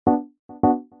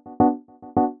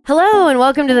Hello and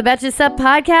welcome to the Betches Sup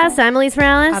Podcast. I'm Elise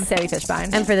Morales. I'm Sammy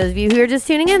Fishbein. And for those of you who are just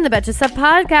tuning in, the Betches Sup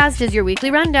Podcast is your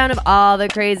weekly rundown of all the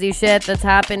crazy shit that's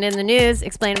happened in the news,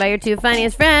 explained by your two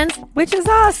funniest friends, which is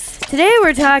us. Today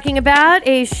we're talking about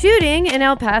a shooting in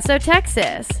El Paso,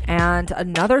 Texas. And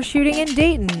another shooting in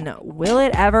Dayton. Will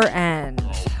it ever end?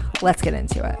 Let's get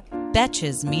into it.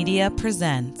 Betches Media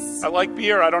presents. I like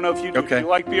beer. I don't know if you do. Do you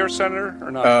like beer, Senator, or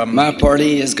not? My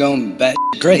party is going bat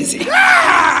crazy.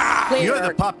 You're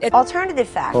the puppet. Alternative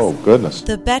facts. Oh, goodness.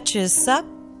 The Betches Sup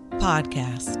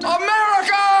Podcast.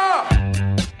 America!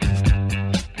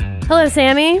 Hello,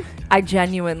 Sammy. I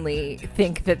genuinely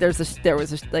think that there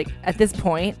was at this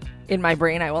point in my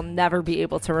brain, I will never be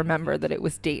able to remember that it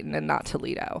was Dayton and not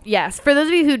Toledo. Yes. For those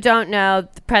of you who don't know,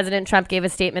 President Trump gave a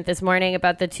statement this morning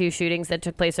about the two shootings that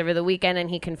took place over the weekend, and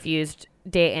he confused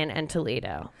Dayton and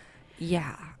Toledo.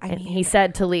 Yeah. He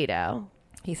said Toledo.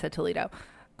 He said Toledo.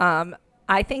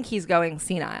 I think he's going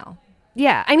senile.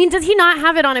 Yeah. I mean, does he not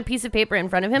have it on a piece of paper in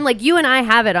front of him? Like, you and I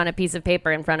have it on a piece of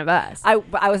paper in front of us. I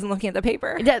wasn't looking at the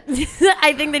paper.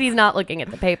 I think that he's not looking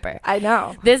at the paper. I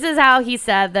know. This is how he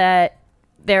said that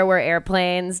there were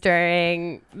airplanes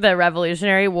during the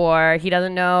Revolutionary War. He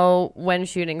doesn't know when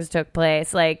shootings took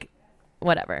place. Like,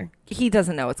 whatever. He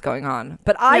doesn't know what's going on.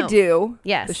 But I do.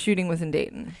 Yes. The shooting was in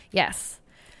Dayton. Yes.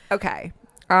 Okay.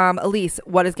 Elise,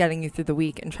 what is getting you through the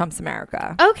week in Trump's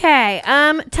America? Okay.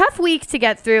 Tough week to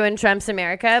get through in Trump's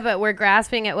America, but we're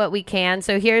grasping at what we can.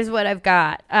 So here's what I've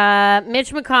got.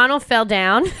 Mitch McConnell fell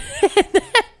down.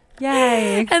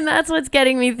 Yay. And that's what's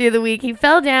getting me through the week. He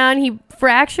fell down. He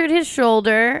fractured his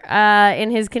shoulder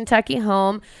in his Kentucky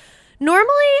home.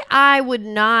 Normally, I would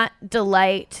not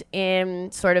delight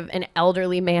in sort of an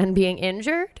elderly man being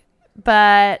injured,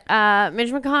 but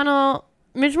Mitch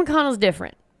McConnell's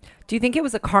different. Do you think it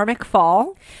was a karmic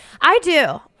fall? I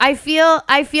do. I feel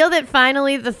that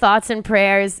finally the thoughts and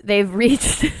prayers they've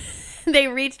reached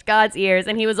God's ears,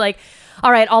 and he was like,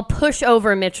 "All right, I'll push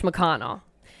over Mitch McConnell."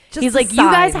 He's like, "You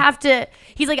guys have to."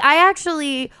 He's like, "I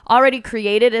actually already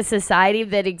created a society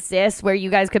that exists where you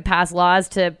guys could pass laws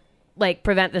to like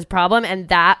prevent this problem, and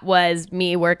that was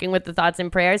me working with the thoughts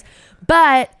and prayers.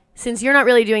 But since you're not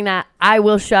really doing that, I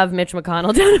will shove Mitch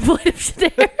McConnell down a flight of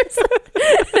stairs."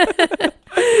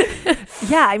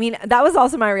 Yeah, I mean, that was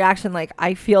also my reaction. Like,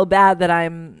 I feel bad that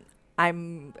I'm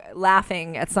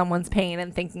laughing at someone's pain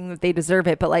and thinking that they deserve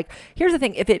it. But like, here's the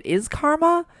thing: if it is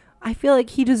karma, I feel like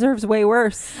he deserves way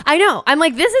worse. I know. I'm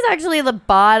like, this is actually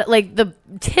the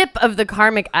tip of the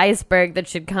karmic iceberg that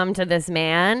should come to this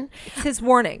man. It's his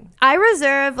warning. I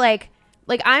reserve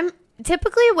I'm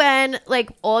typically when like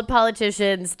old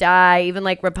politicians die, even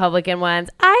like Republican ones,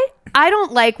 I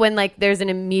don't like when like there's an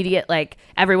immediate like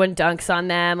everyone dunks on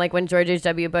them, like when George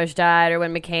H.W. Bush died or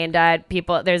when McCain died.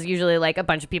 There's usually like a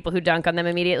bunch of people who dunk on them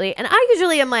immediately, and I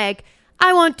usually am like,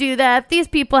 I won't do that. These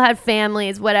people had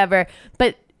families, whatever.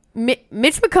 But Mitch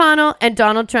McConnell and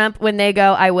Donald Trump, when they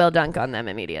go, I will dunk on them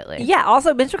immediately. Yeah.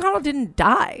 Also, Mitch McConnell didn't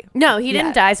die. No, he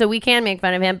didn't die, so we can make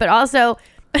fun of him. But also,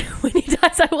 when he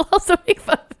dies, I will also make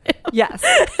fun of him. Yes.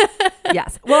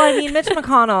 Yes. Well, I mean, Mitch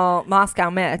McConnell, Moscow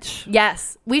Mitch.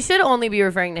 Yes. We should only be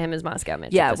referring to him as Moscow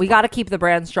Mitch. Yeah, we got to keep the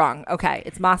brand strong. Okay.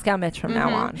 It's Moscow Mitch from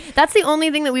now on. That's the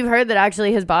only thing that we've heard that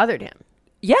actually has bothered him.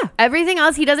 Yeah. Everything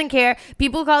else, he doesn't care.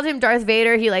 People called him Darth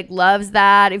Vader. He like loves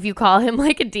that. If you call him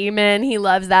like a demon, he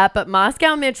loves that. But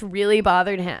Moscow Mitch really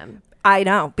bothered him. I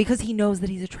know, because he knows that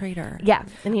he's a traitor. Yeah,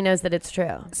 and he knows that it's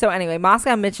true. So anyway,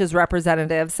 Moscow Mitch's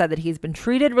representative said that he's been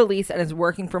treated, released, and is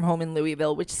working from home in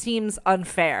Louisville, which seems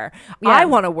unfair. Yeah. I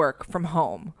want to work from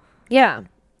home. Yeah.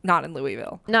 Not in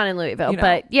Louisville. Not in Louisville,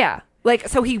 but yeah. Like,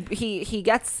 so he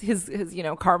gets his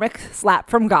karmic slap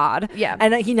from God. Yeah.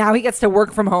 And now he gets to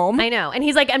work from home. I know. And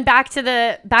he's like, and back to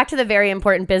the very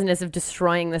important business of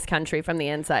destroying this country from the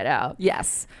inside out.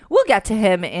 Yes. We'll get to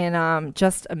him in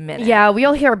just a minute. Yeah,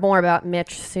 we'll hear more about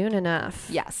Mitch soon enough.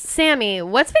 Yes. Sammy,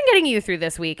 what's been getting you through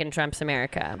this week in Trump's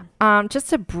America?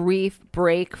 Just a brief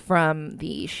break from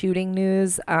the shooting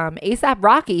news. A$AP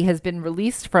Rocky has been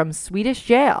released from Swedish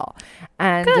jail.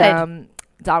 And good.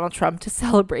 Donald Trump, to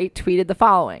celebrate, tweeted the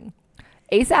following: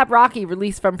 A$AP Rocky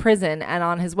released from prison and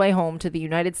on his way home to the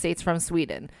United States from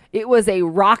Sweden. It was a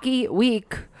rocky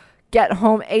week. Get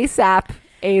home ASAP,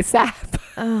 ASAP.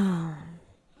 Oh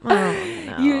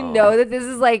no. You know that this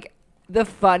is like the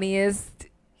funniest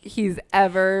he's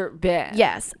ever been.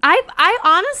 Yes. I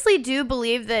honestly do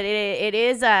believe that it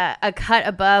is a cut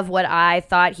above what I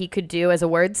thought he could do as a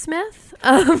wordsmith.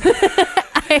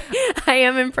 I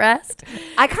am impressed.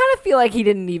 I kind of feel like he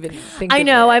didn't even think I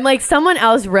know. It. I'm like, someone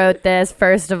else wrote this,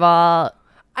 first of all.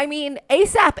 I mean,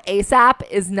 ASAP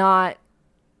is not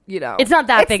It's not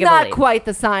that big of a leap. It's not quite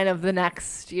the sign of the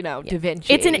next, Da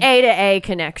Vinci. It's an A to A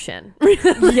connection.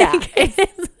 Yeah.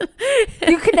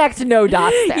 You connect no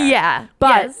dots there. Yeah.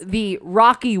 But the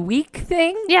Rocky Week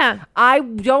thing, I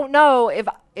don't know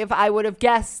if I would have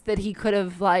guessed that he could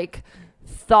have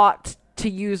thought to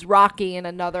use Rocky in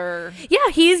another. Yeah,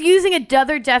 he's using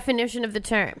another definition of the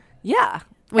term. Yeah.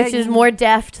 Which is more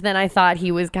deft than I thought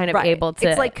he was kind of able to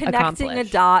It's like connecting accomplish.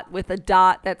 a dot with a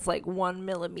dot that's 1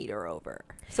 millimeter over.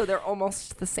 So they're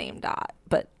almost the same dot,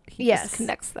 but he just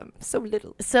connects them so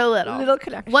little. Little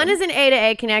connection. One is an A to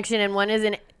A connection and one is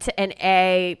an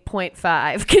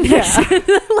A.5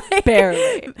 connection.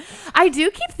 Barely. I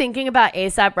do keep thinking about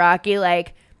A$AP Rocky,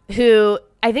 who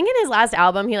I think in his last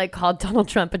album he called Donald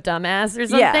Trump a dumbass or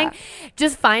something. Yeah.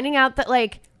 Just finding out that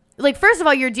first of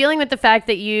all, you're dealing with the fact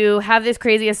that you have this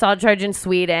crazy assault charge in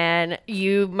Sweden.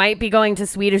 You might be going to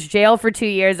Swedish jail for 2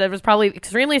 years. That was probably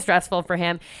extremely stressful for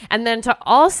him. And then to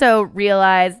also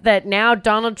realize that now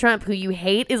Donald Trump, who you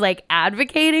hate, is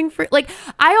advocating for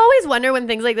I always wonder when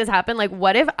things like this happen,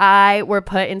 what if I were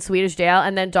put in Swedish jail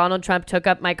and then Donald Trump took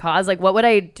up my cause? What would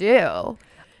I do?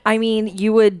 I mean,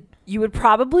 you would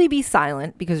probably be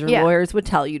silent because your lawyers would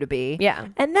tell you to be. Yeah.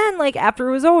 And then after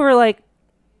it was over,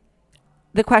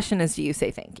 the question is, do you say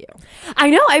thank you? I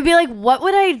know. I'd be what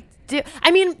would I do?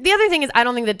 I mean, the other thing is I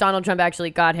don't think that Donald Trump actually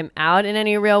got him out in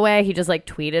any real way. He just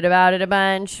tweeted about it a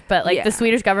bunch. But the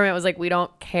Swedish government was we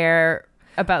don't care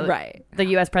about the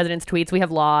U.S. president's tweets. We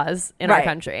have laws in our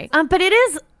country. But it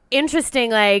is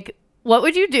interesting. What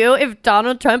would you do if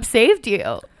Donald Trump saved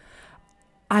you?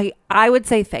 I would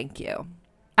say thank you.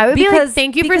 I would be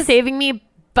thank you for saving me,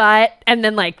 but, and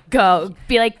then go.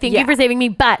 Be thank you for saving me,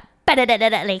 but.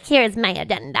 Here's my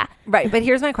agenda. Right, but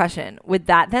here's my question: would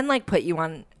that then put you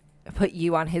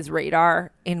on his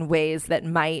radar in ways that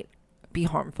might be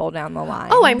harmful down the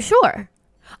line? Oh, I'm sure.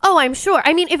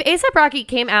 I mean, if A$AP Rocky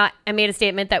came out and made a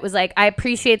statement that was I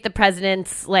appreciate the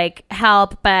president's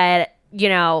help, but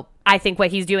I think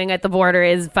what he's doing at the border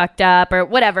is fucked up, or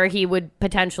whatever he would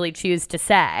potentially choose to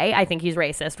say. I think he's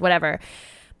racist, whatever.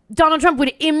 Donald Trump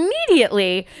would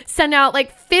immediately send out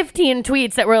 15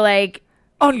 tweets that were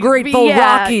ungrateful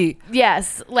Rocky.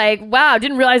 Yes. Wow,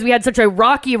 didn't realize we had such a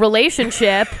rocky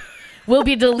relationship. We'll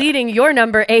be deleting your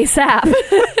number ASAP.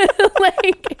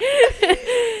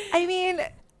 I mean,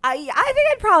 I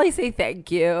think I'd probably say thank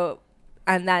you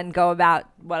and then go about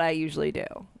what I usually do,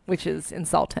 which is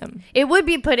insult him. It would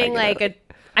be putting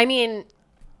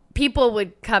people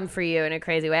would come for you in a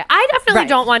crazy way. I definitely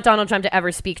don't want Donald Trump to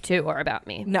ever speak to or about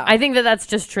me. No. I think that that's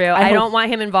just true. I don't want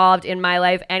him involved in my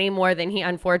life any more than he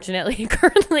unfortunately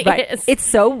currently is. It's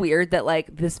so weird that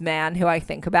this man who I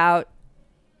think about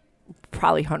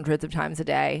probably hundreds of times a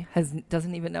day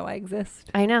doesn't even know I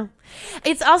exist. I know.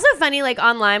 It's also funny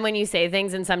online when you say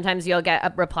things and sometimes you'll get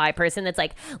a reply person that's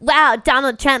wow,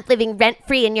 Donald Trump living rent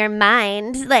free in your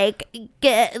mind,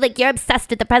 you're obsessed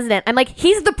with the president. I'm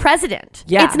he's the president.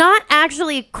 Yeah. It's not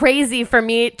actually crazy for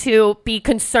me to be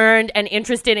concerned and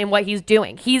interested in what he's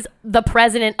doing. He's the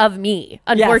president of me,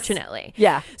 unfortunately.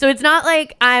 Yes. Yeah. So it's not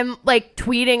I'm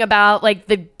tweeting about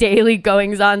the daily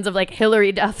goings-ons of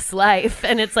Hillary Duff's life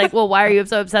and it's well, why are you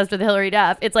so obsessed with Hillary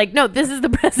Duff? It's no, this is the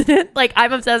president.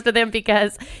 I'm obsessed with him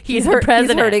because he's the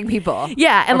president. He's hurting people.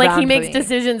 Yeah, and he makes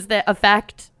decisions that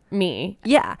affect me.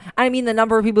 Yeah. I mean, the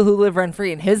number of people who live rent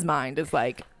free in his mind is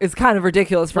is kind of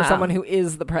ridiculous for someone who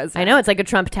is the president. I know, it's a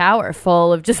Trump Tower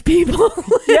full of just people.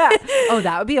 Yeah. Oh,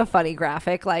 that would be a funny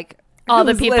graphic. All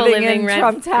the people living in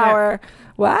Trump Tower. Yeah.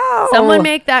 Wow. Someone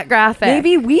make that graphic.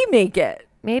 Maybe we make it.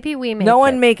 No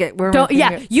one make it.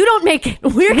 You don't make it.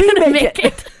 We're gonna make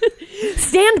it.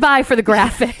 Stand by for the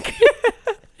graphic.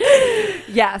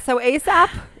 Yeah. So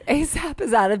A$AP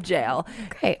is out of jail.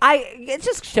 Great. It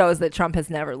just shows that Trump has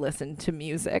never listened to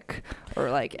music or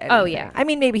anything. Oh yeah. I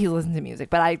mean, maybe he's listened to music,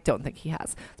 but I don't think he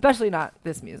has. Especially not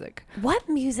this music. What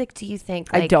music do you think?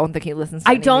 I don't think he listens to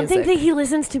I don't think that he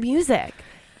listens to music.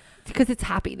 Because it's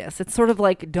happiness. It's sort of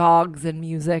like dogs and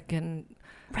music and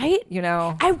right?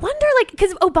 I wonder,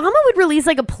 because Obama would release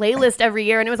a playlist every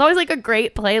year and it was always a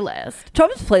great playlist.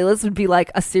 Trump's playlist would be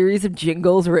a series of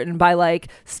jingles written by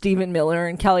Stephen Miller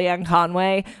and Kellyanne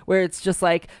Conway, where it's just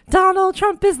Donald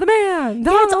Trump is the man.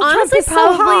 Donald Trump honestly is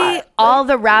probably so hot. all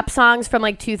the rap songs from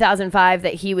 2005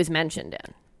 that he was mentioned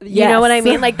in. Yes. You know what I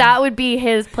mean? That would be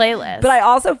his playlist. But I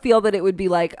also feel that it would be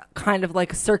kind of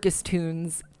circus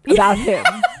tunes about him.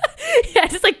 Yeah,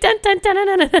 just dun dun dun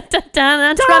dun dun dun dun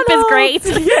dun. Trump is great.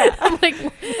 Yeah. I'm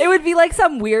it would be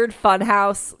some weird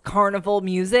funhouse carnival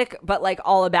music, but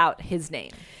all about his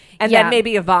name. And then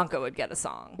maybe Ivanka would get a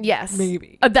song. Yes.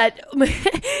 Maybe. That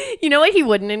you know what he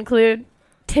wouldn't include?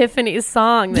 Tiffany's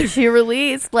song that she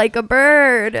released, Like a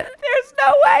Bird. There's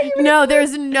no way.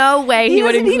 There's no way he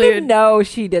would include. Even know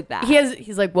she did that.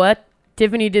 He's like, what?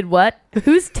 Tiffany did what?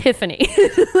 Who's Tiffany?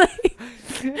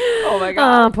 Oh my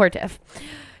God. Oh, poor Tiff.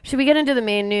 Should we get into the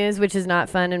main news, which is not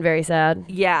fun and very sad?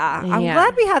 Yeah. I'm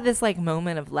glad we had this like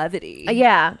moment of levity.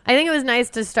 Yeah. I think it was nice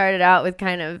to start it out with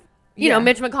kind of, you know,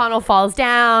 Mitch McConnell falls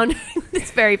down.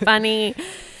 It's very funny.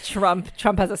 Trump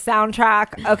has a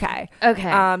soundtrack. Okay.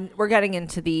 We're getting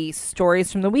into the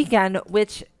stories from the weekend,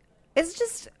 which is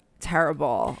just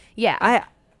terrible. Yeah.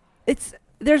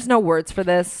 There's no words for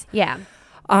this. Yeah.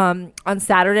 On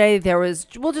Saturday,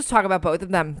 we'll just talk about both of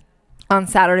them. On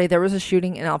Saturday, there was a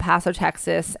shooting in El Paso,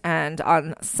 Texas. And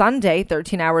on Sunday,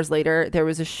 13 hours later, there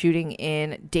was a shooting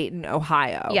in Dayton,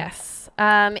 Ohio. Yes.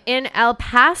 In El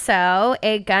Paso,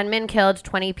 a gunman killed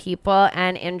 20 people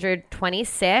and injured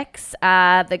 26.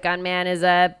 The gunman is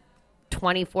a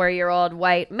 24-year-old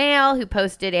white male who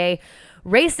posted a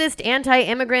racist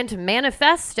anti-immigrant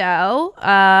manifesto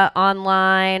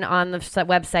online on the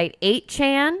website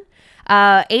 8chan.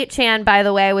 8chan, by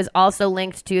the way, was also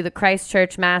linked to the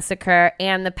Christchurch massacre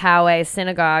and the Poway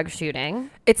synagogue shooting.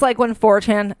 It's like when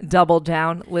 4chan doubled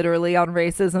down literally on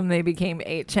racism, they became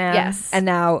 8chan. Yes. And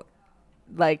now,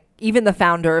 like, even the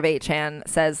founder of 8chan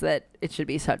says that it should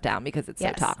be shut down because it's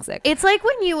so toxic. It's like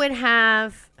when you would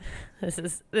have...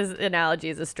 This analogy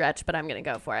is a stretch, but I'm going to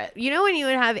go for it. You know when you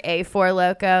would have A4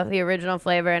 Loco, the original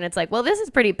flavor, and it's like, well, this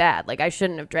is pretty bad. Like, I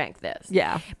shouldn't have drank this.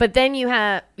 Yeah. But then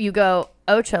you go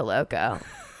Ocho Loco,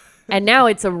 and now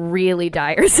it's a really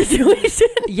dire situation.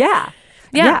 Yeah.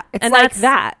 Yeah. It's and like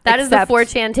that. That is the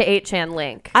 4chan to 8chan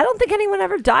link. I don't think anyone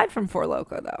ever died from 4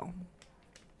 Loco, though.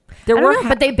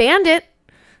 But they banned it.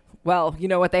 Well, you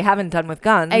know what they haven't done with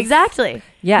guns. Exactly.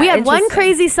 Yeah. We had one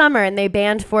crazy summer, and they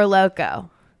banned 4 Loco.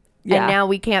 Yeah. And now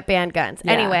we can't ban guns.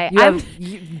 Yeah. Anyway, you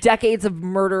have decades of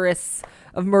murderous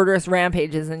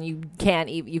rampages, and you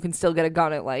can still get a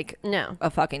gun at like a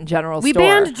fucking general store. We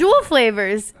banned Juul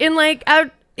flavors in like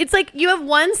it's like you have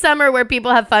one summer where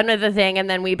people have fun with the thing, and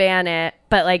then we ban it,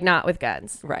 but like not with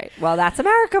guns. Right. Well, that's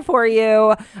America for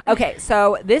you. Okay,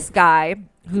 so this guy,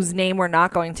 whose name we're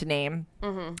not going to name,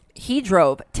 he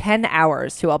drove 10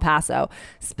 hours to El Paso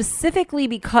specifically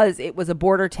because it was a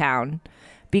border town.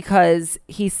 Because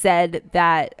he said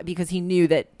that because he knew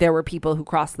that there were people who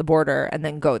crossed the border and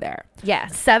then go there. Yeah.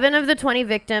 7 of the 20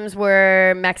 victims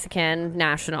were Mexican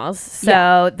nationals.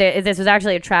 So this was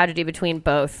actually a tragedy between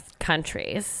both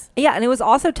countries. Yeah. And it was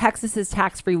also Texas's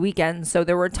tax-free weekend. So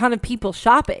there were a ton of people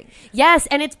shopping. Yes.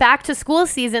 And it's back to school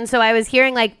season. So I was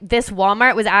hearing like this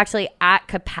Walmart was actually at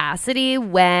capacity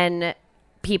when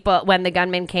the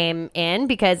gunman came in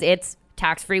because it's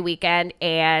tax-free weekend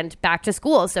and back to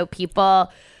school. So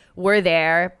people were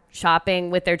there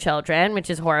shopping with their children, which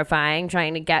is horrifying,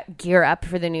 trying to gear up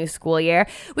for the new school year,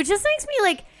 which just makes me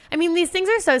like, I mean, these things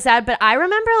are so sad, but I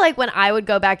remember like when I would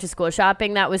go back to school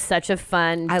shopping, that was such a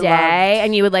fun day.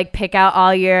 And you would like pick out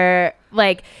all your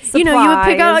like, supplies. You know, you would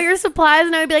pick out all your supplies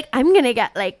and I would be like, I'm going to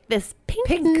get like this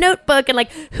pink notebook and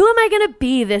like, who am I going to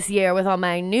be this year with all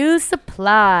my new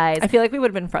supplies? I feel like we would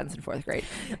have been friends in 4th grade.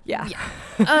 Yeah.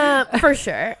 For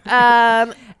sure.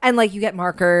 And like you get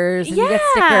markers and you get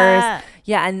stickers.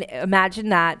 Yeah. And imagine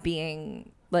that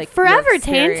being like forever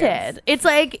tainted. It's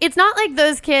like, it's not like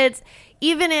those kids,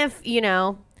 even if, you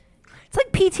know, it's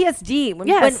like PTSD.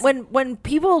 When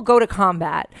people go to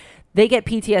combat, they get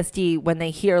PTSD when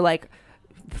they hear like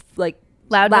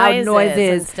loud noises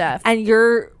and stuff. And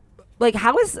you're like,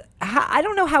 I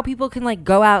don't know how people can like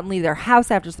go out and leave their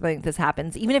house after something like this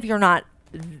happens, even if you're not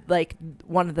like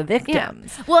one of the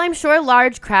victims. Yeah. Well, I'm sure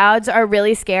large crowds are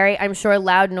really scary. I'm sure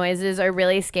loud noises are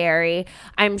really scary.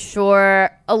 I'm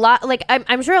sure a lot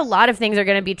of things are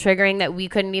going to be triggering that we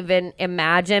couldn't even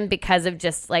imagine because of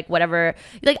just like whatever,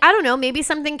 like, I don't know, maybe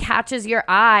something catches your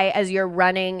eye as you're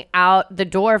running out the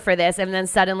door for this. And then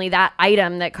suddenly that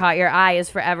item that caught your eye is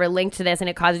forever linked to this. And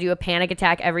it causes you a panic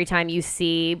attack every time you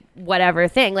see whatever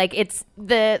thing. Like it's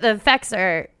the effects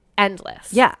are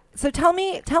endless. Yeah. So tell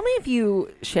me if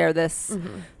you share this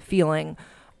feeling.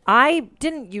 I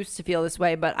didn't used to feel this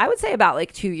way, but I would say about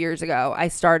like 2 years ago, I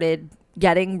started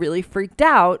getting really freaked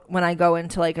out when I go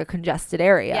into like a congested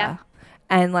area. Yeah.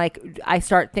 And like I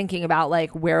start thinking about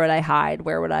like, where would I hide?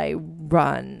 Where would I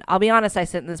run? I'll be honest, I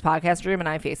sit in this podcast room and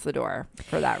I face the door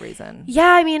for that reason.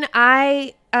 Yeah, I mean,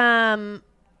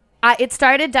 it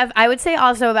started I would say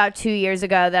also about 2 years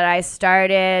ago that I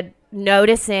started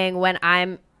noticing when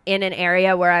I'm in an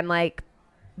area where I'm like,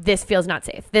 this feels not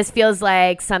safe. This feels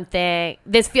like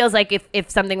if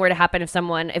something were to happen, if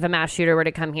a mass shooter were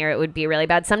to come here, it would be really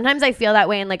bad. Sometimes I feel that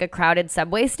way in like a crowded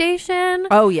subway station.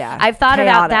 Oh yeah. I've thought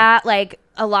about that. Like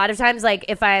a lot of times, like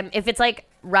if it's like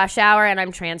rush hour and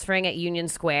I'm transferring at Union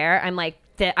Square, I'm like,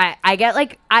 I get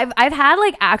like, I've had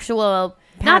like actual,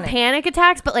 not panic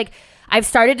attacks, but like I've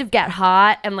started to get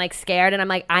hot and like scared, and I'm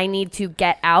like, I need to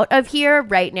get out of here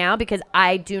right now because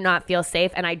I do not feel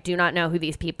safe and I do not know who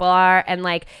these people are. And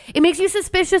like, it makes you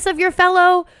suspicious of your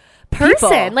fellow person.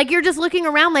 People. Like, you're just looking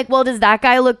around like, well, does that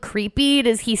guy look creepy?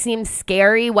 Does he seem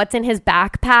scary? What's in his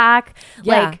backpack?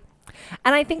 Yeah. Like,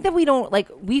 and I think that we don't, like,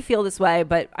 we feel this way,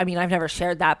 but I mean, I've never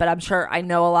shared that, but I'm sure I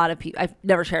know a lot of people. I've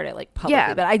never shared it like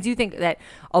publicly, but I do think that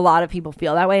a lot of people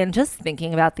feel that way. And just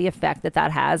thinking about the effect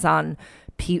that has on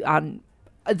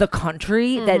the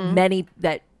country,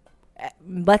 that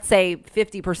let's say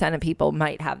 50% of people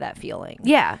might have that feeling.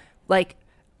 Yeah. Like,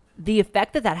 the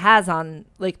effect that has on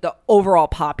like the overall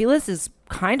populace is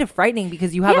kind of frightening,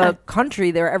 because you have a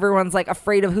country there, everyone's like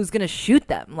afraid of who's going to shoot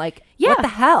them. Like, what the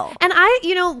hell? And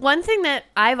one thing that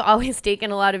I've always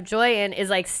taken a lot of joy in is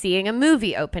like seeing a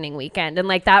movie opening weekend, and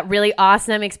like that really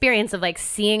awesome experience of like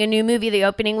seeing a new movie the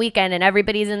opening weekend and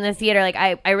everybody's in the theater. Like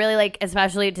I really like,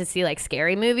 especially to see like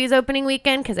scary movies opening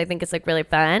weekend, because I think it's like really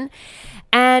fun.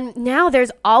 And now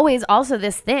there's always also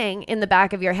this thing in the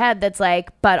back of your head that's like,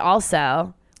 but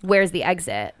also, where's the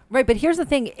exit? Right, but here's the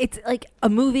thing. It's like a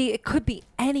movie. It could be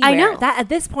anywhere. I know. That at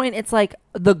this point, it's like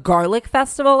the Garlic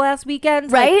Festival last weekend.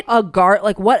 Right?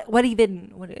 Like what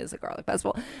is a Garlic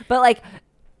Festival? But like,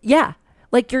 yeah.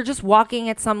 Like, you're just walking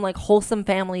at some like wholesome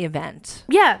family event.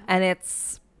 Yeah. And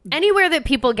it's... anywhere that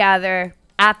people gather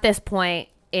at this point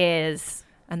is...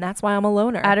 and that's why I'm a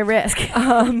loner. At a risk.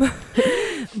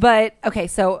 But, okay,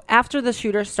 so after the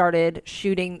shooter started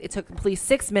shooting, it took the police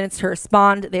 6 minutes to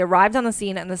respond. They arrived on the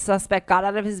scene, and the suspect got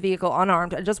out of his vehicle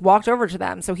unarmed and just walked over to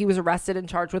them. So he was arrested and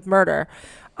charged with murder.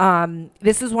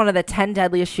 This is one of the 10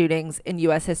 deadliest shootings in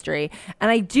U.S. history.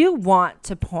 And I do want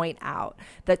to point out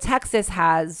that Texas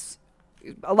has...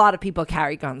 a lot of people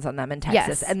carry guns on them in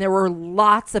Texas. Yes. And there were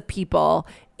lots of people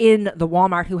in the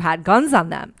Walmart who had guns on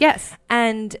them. Yes.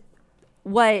 And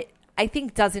what I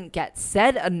think doesn't get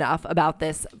said enough about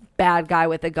this bad guy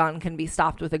with a gun can be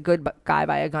stopped with a good guy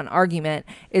by a gun argument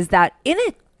is that in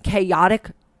a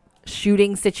chaotic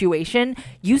shooting situation,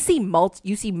 you see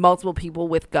multiple people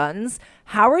with guns.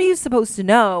 How are you supposed to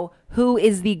know who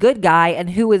is the good guy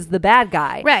and who is the bad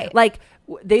guy? Right. Like,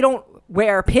 they don't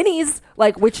wear pennies,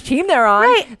 like which team they're on.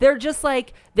 Right. They're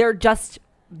just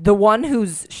the one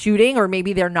who's shooting, or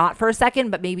maybe they're not for a second,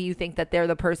 but maybe you think that they're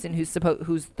the person who's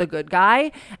the good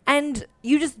guy, and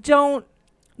you just don't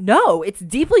know. It's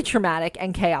deeply traumatic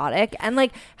and chaotic, and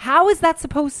like, how is that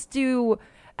supposed to...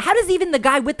 how does even the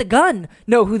guy with the gun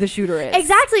know who the shooter is?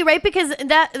 Exactly, right? Because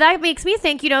that makes me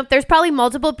think, there's probably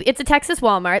multiple... it's a Texas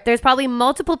Walmart. There's probably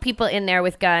multiple people in there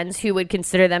with guns who would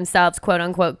consider themselves, quote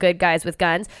unquote, good guys with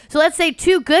guns. So let's say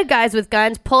two good guys with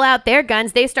guns pull out their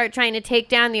guns. They start trying to take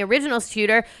down the original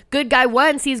shooter. Good guy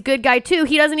one sees good guy two.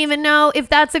 He doesn't even know if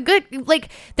that's a good... like,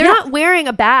 they're not wearing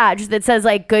a badge that says,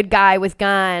 like, good guy with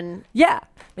gun. Yeah.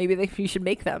 Maybe you should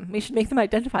make them. We should make them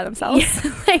identify themselves.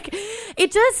 Yeah, like,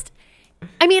 it just...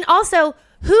 I mean, also,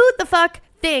 who the fuck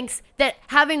thinks that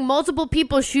having multiple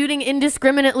people shooting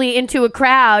indiscriminately into a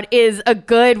crowd is a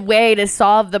good way to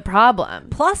solve the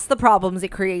problem? Plus the problems it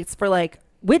creates for, like,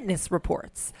 witness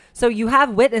reports. So you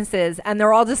have witnesses, and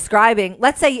they're all describing...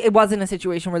 let's say it wasn't a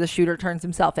situation where the shooter turns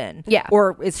himself in. Yeah.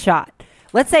 Or is shot.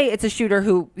 Let's say it's a shooter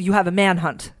who you have a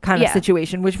manhunt kind of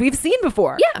situation, which we've seen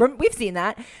before. Yeah. We've seen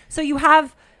that. So you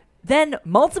have then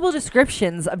multiple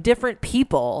descriptions of different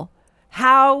people.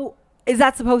 How... is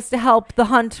that supposed to help the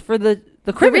hunt for the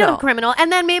criminal? The real criminal.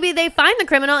 And then maybe they find the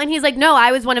criminal and he's like, no,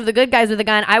 I was one of the good guys with a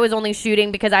gun. I was only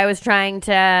shooting because I was trying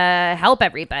to help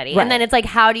everybody. Right. And then it's like,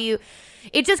 how do you...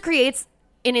 it just creates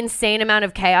an insane amount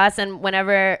of chaos. And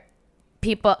whenever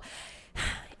people...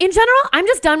 in general, I'm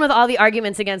just done with all the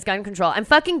arguments against gun control. I'm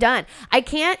fucking done. I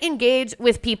can't engage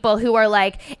with people who are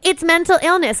like, it's mental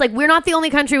illness. Like, we're not the only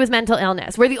country with mental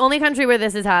illness. We're the only country where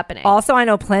this is happening. Also, I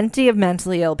know plenty of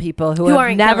mentally ill people who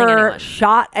have never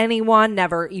shot anyone,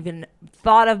 never even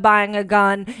thought of buying a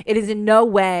gun. It is in no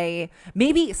way...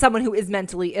 maybe someone who is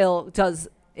mentally ill does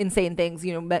insane things,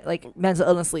 like mental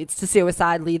illness leads to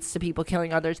suicide, leads to people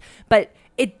killing others. But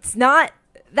it's not...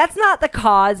 that's not the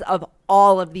cause of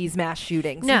all of these mass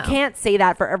shootings. No. You can't say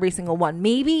that for every single one.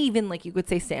 Maybe even, like, you could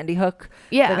say Sandy Hook.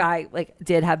 Yeah. The guy, like,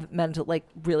 did have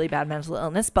really bad mental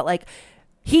illness, but, like,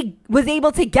 he was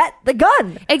able to get the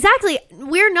gun. Exactly.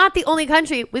 We're not the only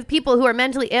country with people who are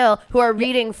mentally ill who are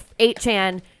reading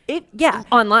 8chan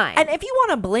online. And if you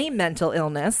want to blame mental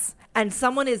illness and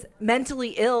someone is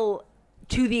mentally ill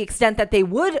to the extent that they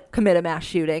would commit a mass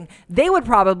shooting, they would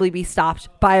probably be stopped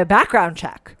by a background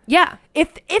check. Yeah.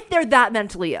 If they're that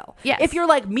mentally ill. Yes. If you're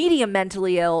like medium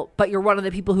mentally ill, but you're one of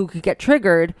the people who could get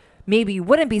triggered, maybe you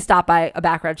wouldn't be stopped by a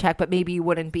background check, but maybe you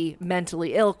wouldn't be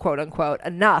mentally ill, quote unquote,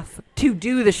 enough to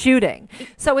do the shooting.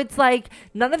 So it's like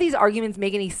none of these arguments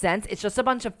make any sense. It's just a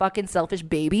bunch of fucking selfish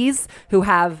babies who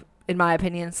have, in my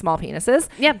opinion, small penises.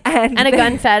 Yep. And a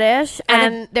gun fetish.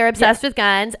 And they're obsessed with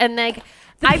guns. And like,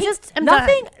 I just am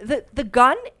nothing. done. The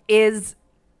gun is,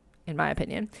 in my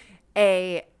opinion,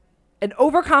 an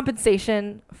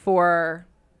overcompensation for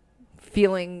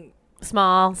feeling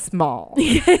small.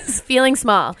 Yes, feeling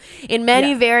small in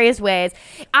many various ways.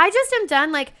 I just am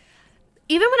done. Like,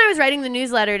 even when I was writing the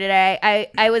newsletter today,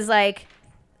 I was like,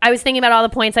 I was thinking about all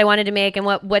the points I wanted to make and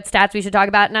what stats we should talk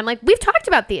about. And I'm like, we've talked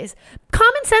about these.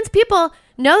 Common sense people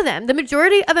know them. The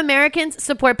majority of Americans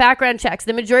support background checks.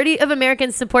 The majority of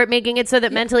Americans support making it so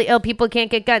that mentally ill people can't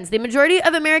get guns. The majority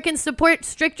of Americans support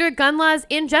stricter gun laws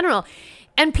in general.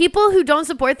 And people who don't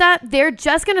support that, they're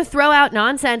just going to throw out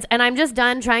nonsense. And I'm just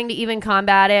done trying to even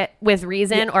combat it with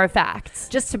reason or facts.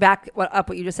 Just to back up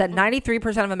what you just said,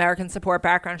 93% of Americans support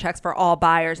background checks for all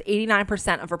buyers.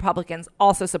 89% of Republicans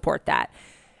also support that.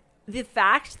 The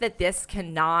fact that this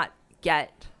cannot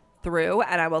get through,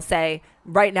 and I will say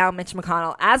right now, Mitch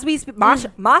McConnell, as we speak,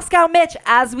 Moscow Mitch,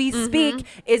 as we speak,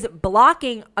 is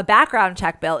blocking a background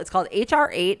check bill. It's called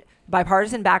H.R. 8,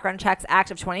 Bipartisan Background Checks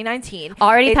Act of 2019.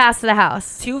 Already passed the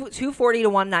House. 240 to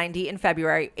 190 in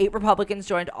February. 8 Republicans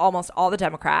joined almost all the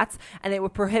Democrats, and it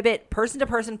would prohibit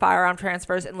person-to-person firearm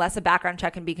transfers unless a background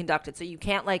check can be conducted. So you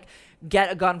can't like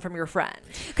get a gun from your friend.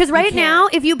 Because right now,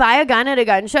 if you buy a gun at a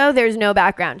gun show, there's no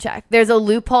background check. There's a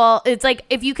loophole. It's like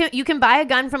if you can buy a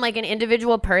gun from like an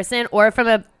individual person or from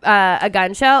a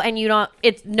gun show, and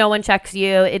no one checks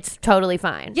you. It's totally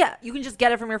fine. Yeah, you can just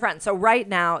get it from your friend. So right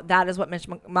now, that is what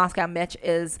Moscow Mitch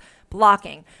is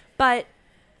blocking. But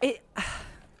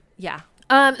yeah.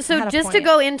 So just to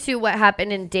go into what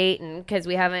happened in Dayton, because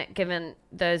we haven't given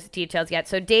those details yet.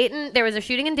 So Dayton, there was a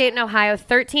shooting in Dayton, Ohio.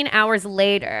 13 hours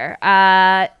later,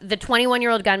 the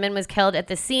 21-year-old gunman was killed at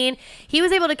the scene. He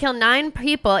was able to kill 9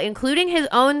 people, including his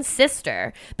own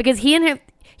sister, because he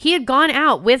had gone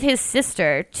out with his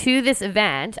sister to this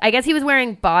event. I guess he was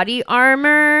wearing body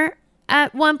armor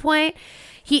at one point.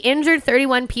 He injured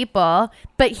 31 people,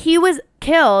 but he was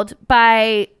killed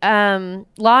by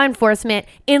law enforcement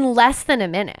in less than a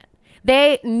minute.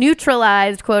 They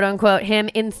neutralized, quote unquote, him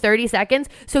in 30 seconds.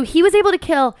 So he was able to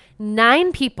kill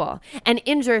 9 people and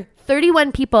injure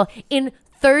 31 people in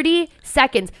 30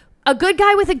 seconds. A good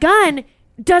guy with a gun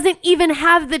doesn't even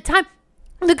have the time.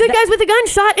 The good guys with a gun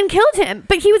shot and killed him,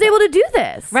 but he was able to do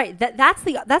this. Right. That's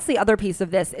the other piece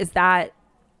of this is that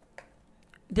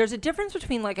there's a difference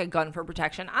between like a gun for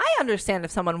protection. I understand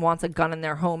if someone wants a gun in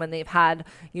their home and they've had,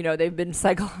 they've been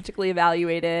psychologically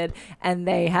evaluated and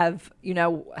they have,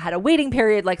 had a waiting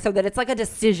period, like so that it's like a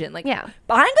decision. Like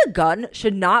buying a gun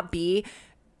should not be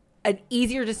an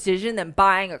easier decision than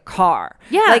buying a car.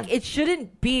 Yeah. Like it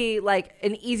shouldn't be like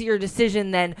an easier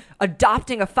decision than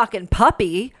adopting a fucking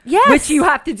puppy. Yes. Which you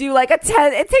have to do like it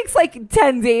takes like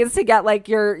 10 days to get like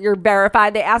your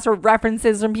verified. They ask for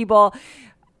references from people.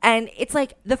 And it's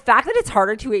like the fact that it's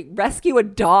harder to rescue a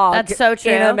dog That's so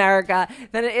true. in America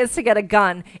than it is to get a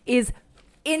gun is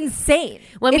insane.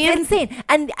 It's insane.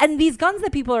 And these guns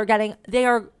that people are getting,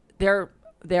 they're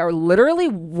literally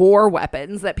war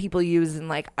weapons that people use in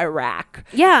like Iraq.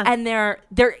 Yeah. And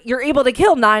you're able to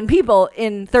kill 9 people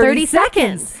in 30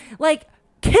 seconds. Like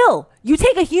kill. You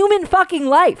take a human fucking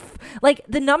life. Like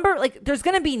the number, like there's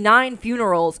going to be 9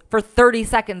 funerals for 30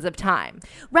 seconds of time.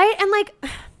 Right. And like,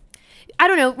 I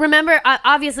don't know. Remember,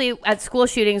 obviously, at school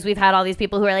shootings, we've had all these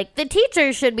people who are like, the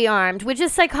teachers should be armed, which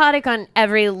is psychotic on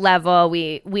every level.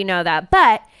 We know that.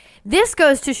 But this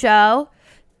goes to show,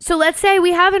 so let's say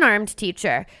we have an armed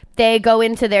teacher. They go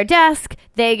into their desk.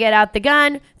 They get out the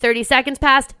gun. 30 seconds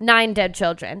passed. 9 dead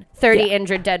children. 30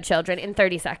 injured dead children in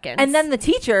 30 seconds. And then the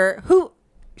teacher, who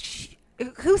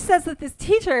says that this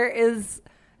teacher is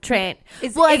trained.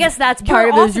 I guess that's part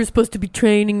of it. Is you're supposed to be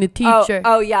training the teacher.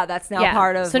 Oh yeah, that's now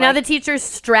part of. So now the teacher's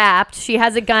strapped. She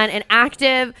has a gun, an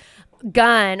active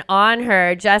gun on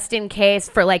her, just in case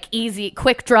for like easy,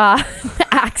 quick draw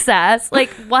access. Like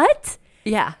what?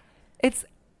 Yeah, it's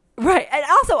right. And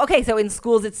also, okay, so in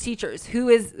schools, it's teachers.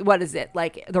 What is it?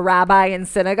 Like the rabbi in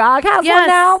synagogue has one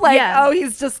now. Like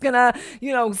he's just gonna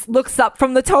looks up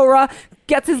from the Torah,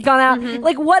 gets his gun out.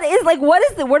 Mm-hmm. What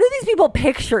are these people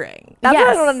picturing? That's what I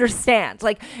Yes. don't understand.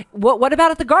 Like, what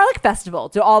about at the garlic festival?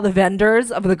 Do all the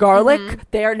vendors of the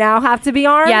garlic there now have to be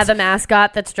armed? Yeah, the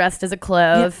mascot that's dressed as a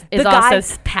clove Yeah, is the guy-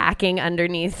 also packing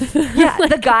underneath. Yeah,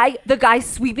 the guy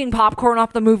sweeping popcorn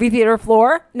off the movie theater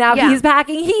floor. Now Yeah. he's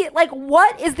packing heat. Like,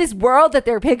 what is this world that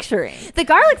they're picturing? The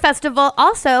garlic festival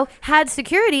also had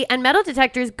security and metal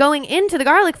detectors going into the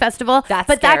garlic festival. That's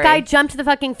but scary. that guy jumped the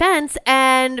fucking fence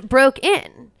and broke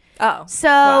in. Oh, So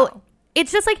wow.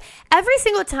 it's just like every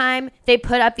single time they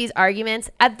put up these arguments,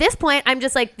 at this point, I'm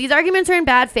just like, these arguments are in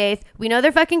bad faith. We know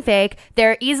they're fucking fake.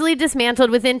 They're easily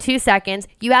dismantled within 2 seconds.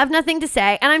 You have nothing to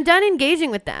say. And I'm done engaging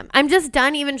with them. I'm just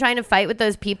done even trying to fight with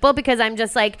those people because I'm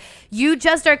just like, you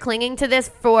just are clinging to this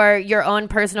for your own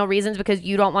personal reasons because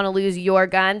you don't want to lose your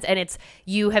guns. And it's,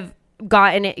 you have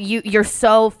gotten it, you're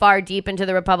so far deep into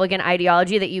the Republican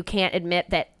ideology that you can't admit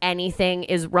that anything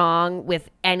is wrong with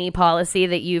any policy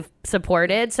that you've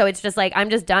supported. So it's just like, I'm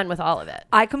just done with all of it.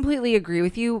 I completely agree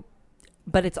with you,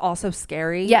 but it's also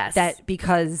scary. Yes. That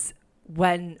because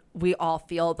when we all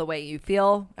feel the way you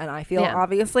feel, and I feel, Yeah.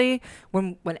 obviously,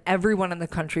 when everyone in the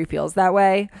country feels that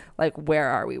way, like, where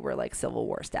are we? We're like Civil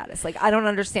War status. Like, I don't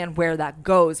understand where that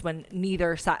goes when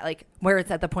neither side, like, where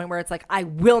it's at the point where it's like, I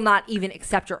will not even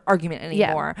accept your argument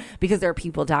anymore because there are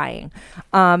people dying.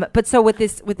 But so with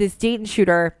this Dayton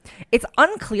shooter, it's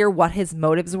unclear what his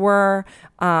motives were.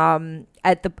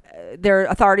 Their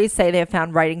authorities say they have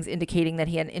found writings indicating that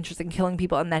he had an interest in killing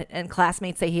people, and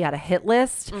classmates say he had a hit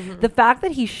list. The fact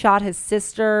that he shot his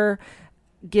sister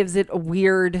gives it a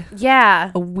weird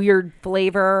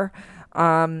flavor.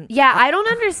 I don't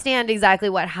understand exactly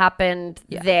what happened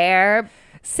there.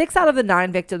 6 out of the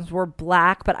 9 victims were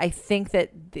black, but I think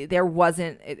that there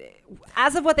wasn't,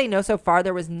 as of what they know so far,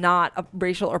 there was not a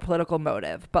racial or political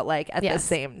motive. But like at the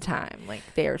same time, like,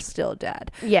 they are still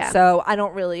dead. Yeah. So I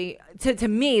don't really, to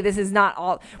me, this is not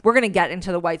all. We're gonna get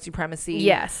into the white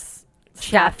supremacy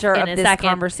chapter of this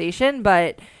conversation,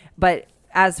 but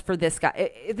as for this guy,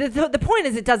 the point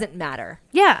is, it doesn't matter.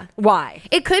 Yeah. Why?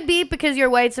 It could be because you're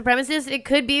white supremacist. It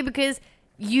could be because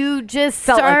you just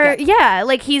Felt are, like it.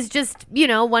 like he's just,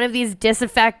 one of these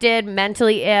disaffected,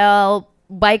 mentally ill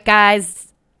white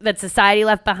guys that society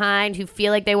left behind who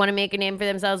feel like they want to make a name for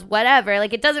themselves, whatever.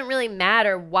 Like, it doesn't really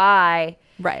matter why.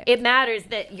 Right. It matters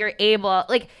that you're able,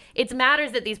 like, it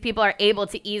matters that these people are able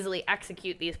to easily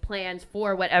execute these plans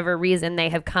for whatever reason they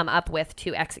have come up with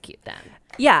to execute them.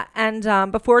 Yeah, and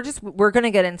we're going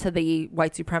to get into the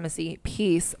white supremacy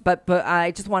piece, but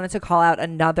I just wanted to call out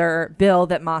another bill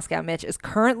that Moscow Mitch is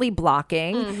currently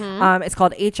blocking. It's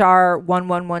called HR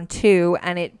 1112,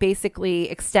 and it basically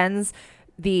extends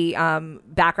the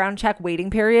background check waiting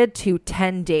period to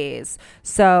 10 days.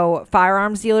 So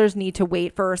firearms dealers need to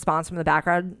wait for a response from the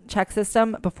background check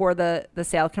system before the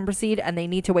sale can proceed, and they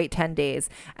need to wait 10 days.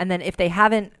 And then if they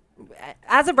haven't,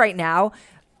 as of right now,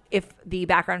 if the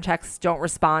background checks don't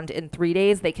respond in 3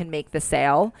 days, they can make the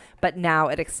sale. But now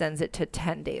it extends it to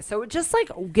 10 days. So it just like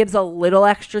gives a little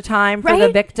extra time for the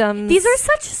victims. These are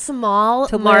such small,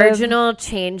 marginal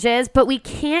changes, but we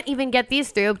can't even get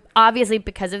these through, obviously,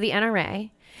 because of the NRA,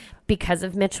 because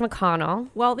of Mitch McConnell.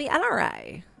 Well, the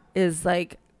NRA is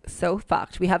like so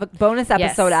fucked. We have a bonus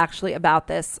episode actually about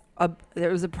this. There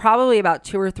was probably about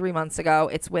 2 or 3 months ago.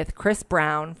 It's with Chris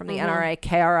Brown from the NRA,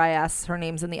 KRIS. Her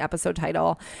name's in the episode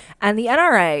title. And the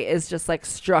NRA is just like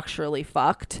structurally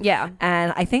fucked. Yeah.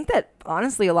 And I think that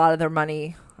honestly a lot of their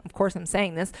money, of course I'm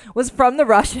saying this, was from the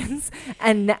Russians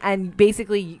and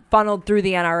basically funneled through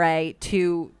the NRA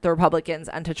to the Republicans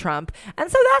and to Trump. And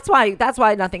so that's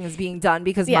why nothing is being done,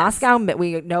 because Moscow,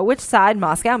 we know which side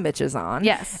Moscow Mitch is on.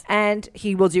 Yes. And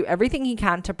he will do everything he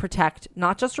can to protect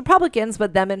not just Republicans,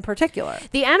 but them in particular.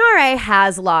 The NRA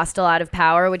has lost a lot of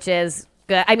power, which is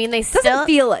good. I mean, doesn't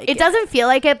feel like it. It doesn't feel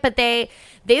like it, but they've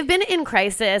been in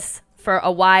crisis for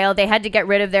a while. They had to get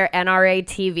rid of their NRA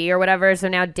TV or whatever, so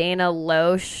now Dana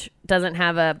Loesch doesn't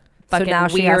have a fucking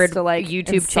weird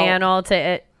YouTube channel to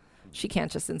it. She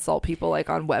can't just insult people like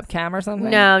on webcam or something.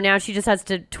 No, now she just has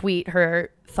to tweet her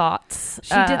thoughts.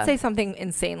 She did say something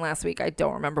insane last week. I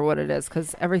don't remember what it is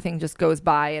because everything just goes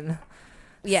by and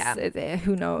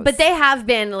who knows. But they have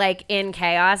been like in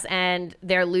chaos, and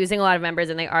they're losing a lot of members,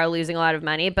 and they are losing a lot of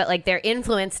money, but like their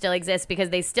influence still exists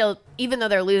because they still, even though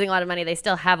they're losing a lot of money, they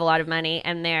still have a lot of money,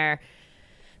 and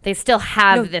they still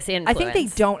have this influence. I think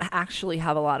they don't actually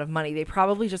have a lot of money. They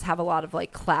probably just have a lot of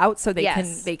like clout, so they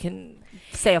can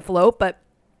stay afloat. But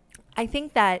I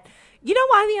think that, you know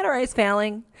why the NRA is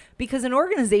failing? Because an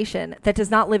organization that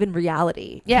does not live in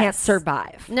reality can't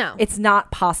survive. No. It's not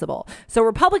possible. So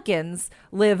Republicans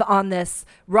live on this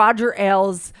Roger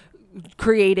Ailes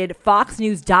created Fox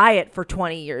News Diet for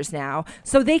 20 years now.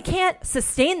 So they can't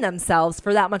sustain themselves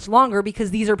for that much longer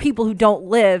because these are people who don't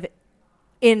live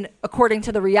in according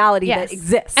to the reality that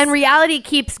exists. And reality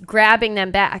keeps grabbing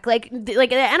them back. Like the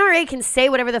NRA can say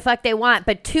whatever the fuck they want,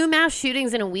 but 2 mass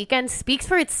shootings in a weekend speaks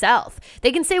for itself.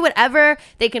 They can say whatever,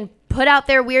 they can put out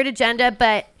their weird agenda,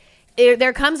 but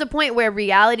there comes a point where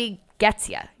reality gets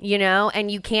you, you know, and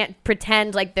you can't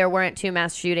pretend like there weren't 2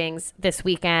 mass shootings this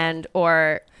weekend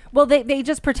or... Well, they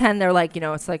just pretend they're like, you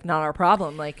know, it's like not our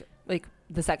problem, like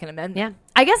the Second Amendment. Yeah.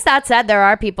 I guess that said, there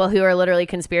are people who are literally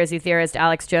conspiracy theorist,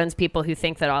 Alex Jones people who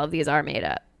think that all of these are made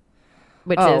up,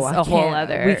 which is a whole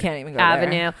other we can't even go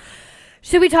avenue. there.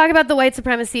 Should we talk about the white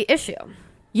supremacy issue?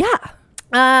 Yeah.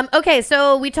 Okay,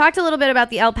 so we talked a little bit about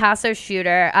the El Paso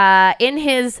shooter. In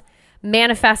his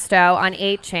manifesto on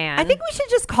 8chan. I think we should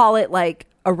just call it like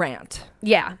a rant.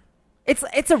 Yeah. It's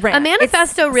a rant. A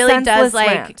manifesto it's really does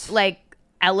rant. like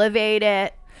elevate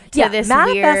it to this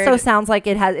manifesto weird... sounds like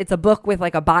it's a book with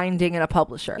like a binding and a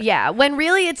publisher. Yeah, when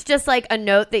really it's just like a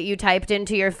note that you typed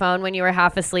into your phone when you were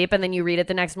half asleep and then you read it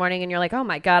the next morning and you're like, oh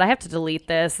my God, I have to delete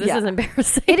this. This is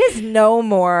embarrassing. It is no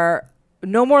more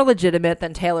legitimate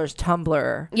than Taylor's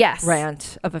Tumblr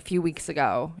rant of a few weeks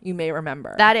ago. You may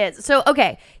remember. That is. So,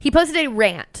 okay, he posted a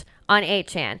rant on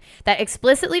 8chan that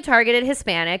explicitly targeted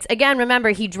Hispanics. Again,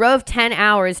 remember, he drove 10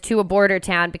 hours to a border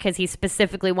town because he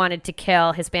specifically wanted to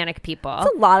kill Hispanic people.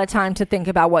 It's a lot of time to think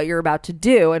about what you're about to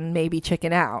do and maybe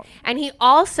chicken out. And he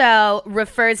also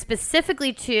referred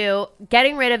specifically to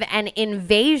getting rid of an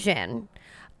invasion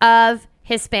of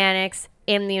Hispanics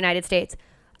in the United States.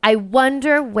 I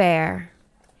wonder where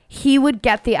he would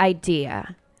get the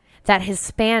idea that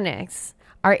Hispanics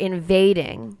are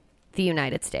invading the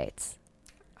United States.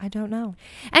 I don't know.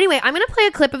 Anyway, I'm going to play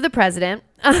a clip of the president.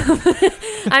 I'm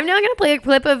now going to play a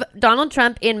clip of Donald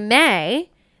Trump in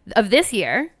May of this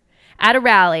year at a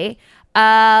rally,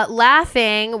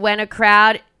 laughing when a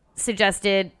crowd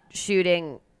suggested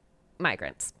shooting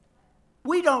migrants.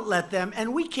 We don't let them,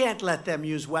 and we can't let them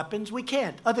use weapons. We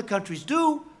can't. Other countries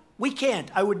do. We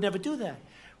can't. I would never do that.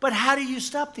 But how do you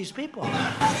stop these people?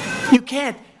 You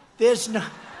can't. There's no...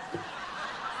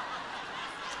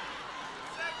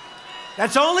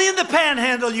 That's only in the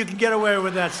panhandle you can get away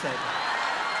with that statement.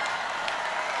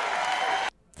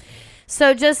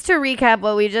 So just to recap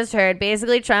what we just heard,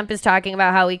 basically Trump is talking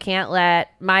about how we can't let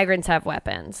migrants have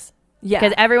weapons. Yeah.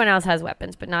 Because everyone else has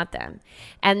weapons, but not them.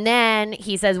 And then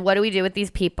he says, what do we do with these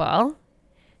people?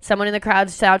 Someone in the crowd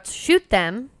shouts, shoot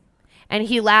them. And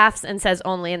he laughs and says,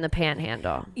 only in the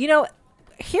panhandle. You know,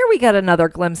 here we get another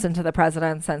glimpse into the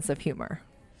president's sense of humor.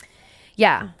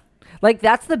 Yeah. Like,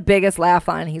 that's the biggest laugh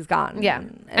line he's gotten. Yeah.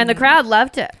 And the crowd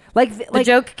loved it. The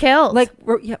joke killed. Like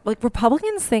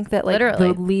Republicans think that, like,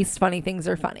 literally, the least funny things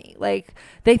are funny. Like,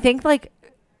 they think, like,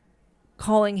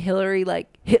 calling Hillary, like,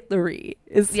 Hitlery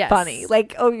is funny.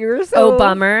 Like, oh, you're so... Oh,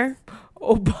 bummer.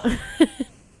 Oh, bummer.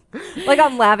 Like,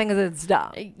 I'm laughing because it's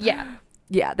dumb. Yeah.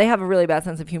 Yeah, they have a really bad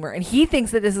sense of humor. And he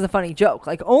thinks that this is a funny joke.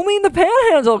 Like, only in the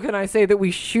panhandle can I say that we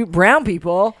shoot brown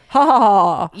people. Ha ha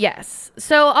ha. Yes.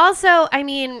 So also, I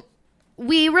mean,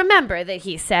 we remember that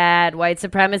he said white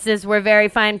supremacists were very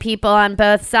fine people on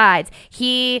both sides.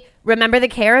 Remember the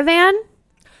caravan?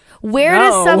 Where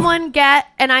does someone get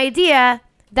an idea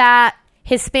that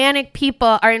Hispanic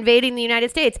people are invading the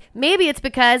United States? Maybe it's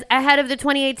because ahead of the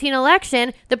 2018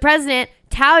 election, the president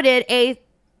touted a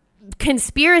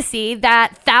conspiracy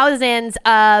that thousands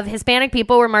of Hispanic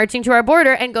people were marching to our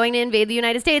border and going to invade the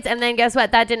United States. And then guess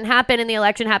what? That didn't happen, and the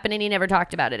election happened, and he never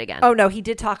talked about it again. Oh, no, he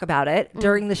did talk about it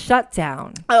during the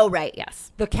shutdown. Oh, right.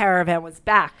 Yes. The caravan was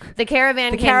back. The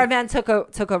caravan took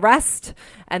a rest,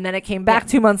 and then it came back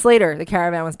 2 months later. The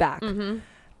caravan was back. Mm-hmm.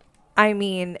 I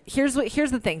mean, here's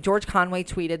the thing. George Conway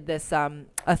tweeted this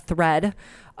a thread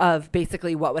of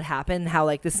basically what would happen, how,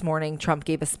 like, this morning Trump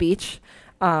gave a speech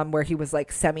where he was,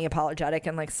 like, semi-apologetic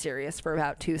and, like, serious for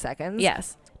about 2 seconds.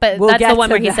 Yes. But that's the one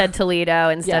where he said Toledo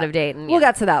instead of Dayton. We'll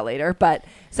get to that later. But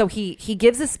so he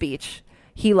gives a speech.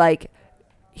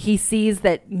 He sees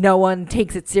that no one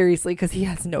takes it seriously because he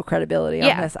has no credibility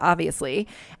on this, obviously.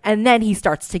 And then he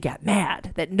starts to get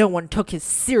mad that no one took his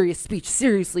serious speech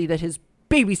seriously that his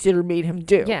babysitter made him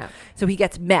do. Yeah. So he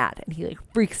gets mad and he,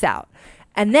 like, freaks out.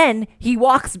 And then he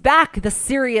walks back the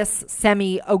serious,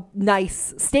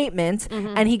 nice statement,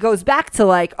 and he goes back to,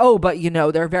 like, oh, but, you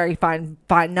know, they're very fine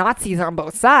Nazis on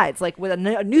both sides, like, with a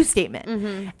new statement.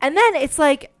 Mm-hmm. And then it's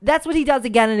like, that's what he does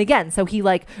again and again. So he,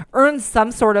 like, earns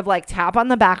some sort of, like, tap on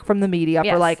the back from the media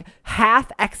for, like,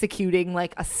 half executing,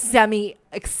 like, a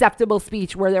semi-acceptable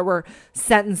speech where there were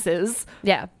sentences.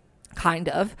 Yeah. Kind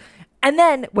of. And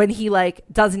then when he, like,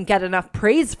 doesn't get enough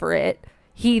praise for it,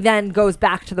 he then goes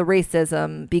back to the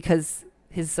racism because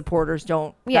his supporters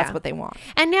don't. Yeah. That's what they want.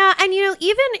 And now, and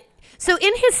even so,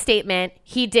 in his statement,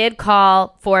 he did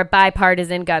call for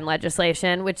bipartisan gun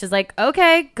legislation, which is like,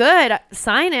 okay, good,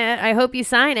 sign it. I hope you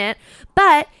sign it.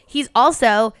 But he's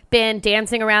also been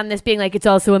dancing around this being like, it's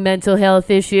also a mental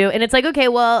health issue. And it's like, okay,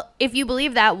 well, if you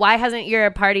believe that, why hasn't your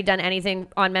party done anything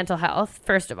on mental health,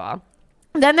 first of all?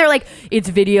 Then they're like, it's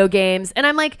video games. And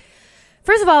I'm like,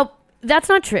 first of all, that's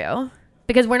not true.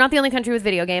 Because we're not the only country with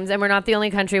video games, and we're not the only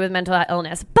country with mental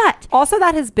illness. But also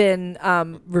that has been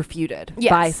refuted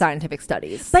by scientific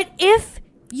studies. But if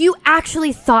you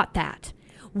actually thought that,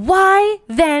 why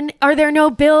then are there no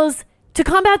bills to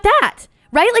combat that?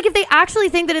 Right? Like, if they actually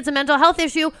think that it's a mental health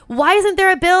issue, why isn't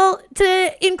there a bill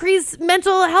to increase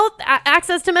mental health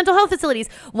access to mental health facilities?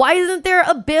 Why isn't there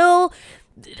a bill,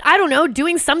 I don't know,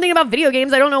 doing something about video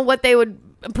games? I don't know what they would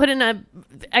put in a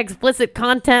explicit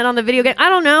content on the video game. I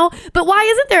don't know. But why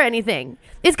isn't there anything?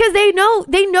 It's because they know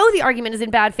the argument is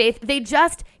in bad faith. They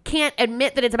just can't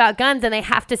admit that it's about guns, and they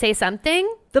have to say something.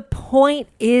 The point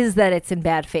is that it's in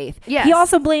bad faith. Yes. He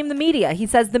also blamed the media. He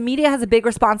says the media has a big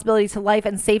responsibility to life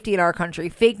and safety in our country.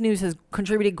 Fake news has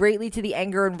contributed greatly to the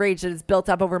anger and rage that has built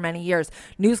up over many years.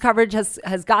 News coverage has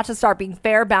got to start being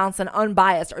fair, balanced, and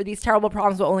unbiased, or these terrible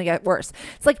problems will only get worse.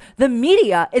 It's like the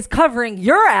media is covering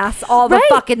your ass all the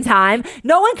fucking time.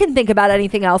 No one can think about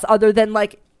anything else other than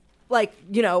like,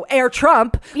 you know, air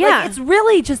Trump. Yeah. Like, it's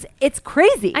really just, it's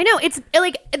crazy. I know. It's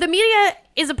like the media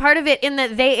is a part of it in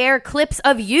that they air clips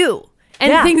of you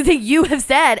and things that you have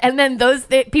said. And then those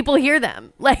people hear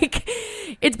them. Like,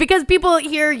 it's because people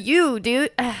hear you,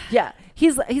 dude. Yeah. He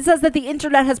says that the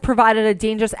internet has provided a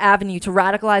dangerous avenue to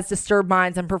radicalize disturbed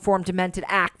minds and perform demented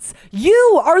acts.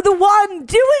 You are the one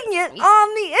doing it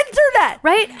on the internet.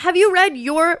 Right? Have you read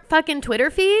your fucking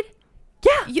Twitter feed?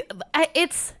 Yeah.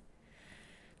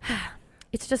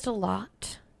 It's just a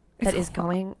lot that is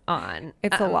going on.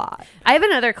 It's a lot. I have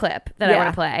another clip that I want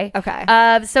to play. Okay.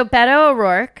 So Beto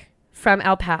O'Rourke from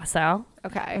El Paso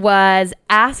was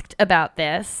asked about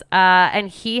this, and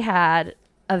he had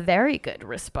a very good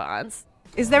response.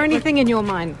 Is there anything in your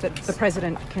mind that the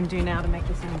president can do now to make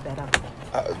this any better?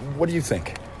 What do you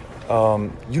think?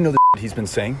 You know the he's been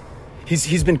saying?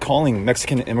 He's been calling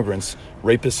Mexican immigrants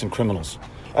rapists and criminals.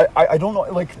 I don't know,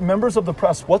 like, members of the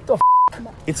press, what the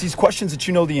It's these questions that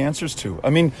you know the answers to. I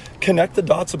mean, connect the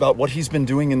dots about what he's been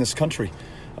doing in this country.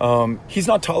 He's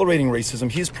not tolerating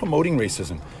racism. He's promoting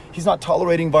racism. He's not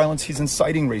tolerating violence. He's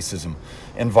inciting racism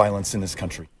and violence in this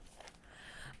country.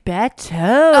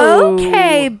 Beto.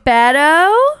 Okay,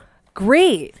 Beto.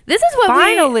 Great. This is what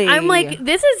finally. I'm like,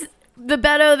 this is the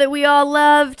Beto that we all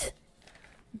loved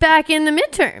back in the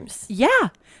midterms. Yeah.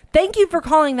 Thank you for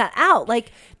calling that out.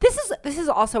 Like, this is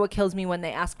also what kills me when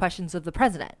they ask questions of the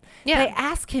president. Yeah. They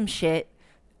ask him shit,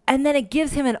 and then it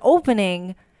gives him an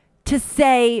opening to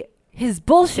say his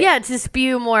bullshit. Yeah, to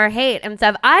spew more hate and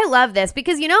stuff. I love this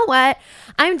because you know what?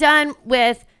 I'm done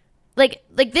with like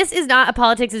this is not a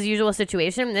politics as usual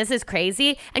situation. This is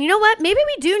crazy. And you know what? Maybe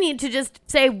we do need to just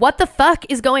say what the fuck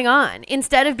is going on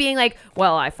instead of being like,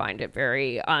 well, I find it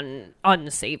very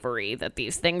unsavory that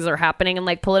these things are happening in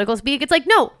like political speak. It's like,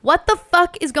 no, what the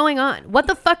fuck is going on? What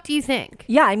the fuck do you think?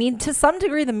 Yeah, I mean, to some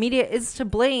degree, the media is to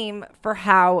blame for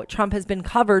how Trump has been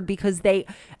covered because they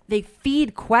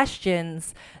feed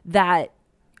questions that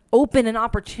open an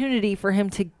opportunity for him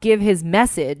to give his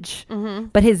message,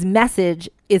 but his message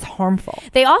is harmful.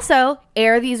 They also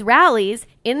air these rallies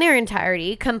in their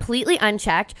entirety, completely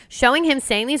unchecked, showing him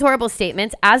saying these horrible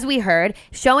statements, as we heard,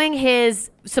 showing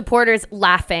his supporters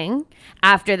laughing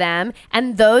after them,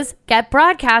 and those get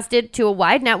broadcasted to a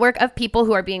wide network of people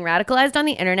who are being radicalized on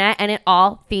the internet, and it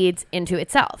all feeds into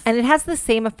itself. And it has the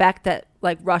same effect that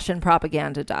like Russian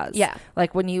propaganda does. Yeah.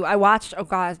 Like when I watched, oh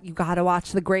God, you got to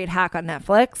watch The Great Hack on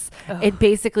Netflix. Oh. It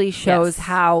basically shows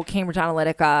how Cambridge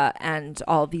Analytica and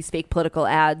all of these fake political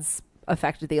ads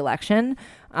affected the election,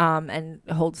 and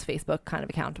holds Facebook kind of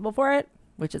accountable for it,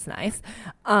 which is nice.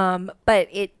 But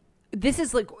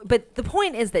the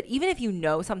point is that even if you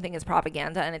know something is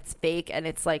propaganda and it's fake and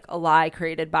it's like a lie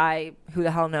created by who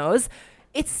the hell knows,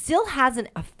 it still has an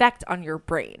effect on your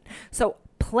brain. So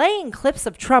playing clips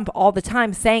of Trump all the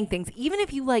time saying things, even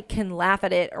if you like can laugh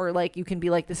at it or like you can be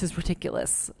like, this is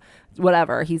ridiculous,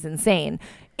 whatever, he's insane,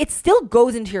 it still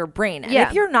goes into your brain. And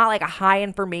if you're not like a high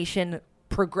information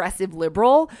progressive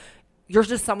liberal, you're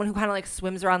just someone who kind of like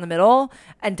swims around the middle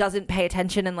and doesn't pay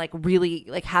attention and like really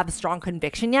like have a strong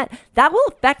conviction yet, that will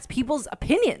affect people's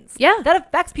opinions. Yeah. That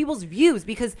affects people's views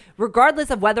because regardless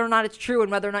of whether or not it's true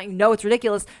and whether or not you know it's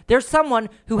ridiculous, there's someone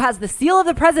who has the seal of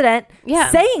the president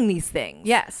saying these things.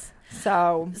 Yes.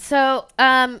 So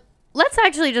let's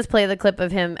actually just play the clip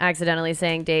of him accidentally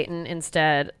saying Dayton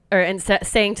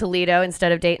saying Toledo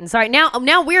instead of Dayton. Sorry,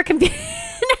 now we're confused.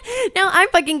 Now I'm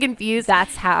fucking confused.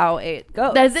 That's how it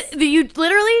goes. You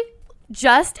literally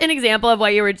just an example of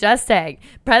what you were just saying.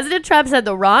 President Trump said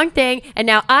the wrong thing, and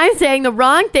now I'm saying the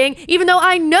wrong thing, even though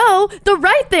I know the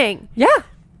right thing. Yeah.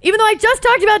 Even though I just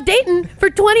talked about Dayton for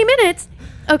 20 minutes.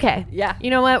 Okay. Yeah. You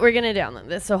know what? We're going to download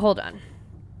this, so hold on.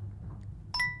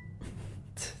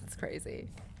 It's crazy.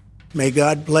 May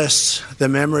God bless the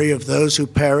memory of those who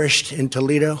perished in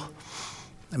Toledo.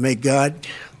 And may God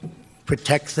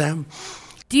protect them.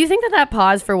 Do you think that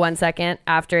pause for 1 second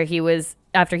after he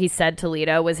said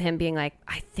Toledo was him being like,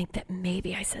 I think that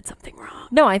maybe I said something wrong?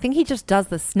 No, I think he just does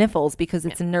the sniffles because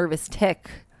it's a nervous tick.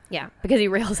 Yeah, because he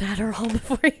rails Adderall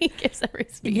before he gives every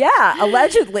speech. Yeah,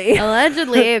 allegedly.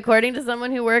 Allegedly, according to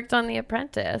someone who worked on The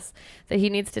Apprentice, that he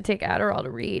needs to take Adderall to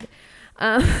read.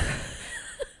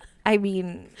 I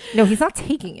mean, no, he's not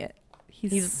taking it.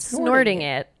 He's snorting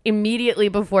it immediately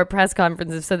before press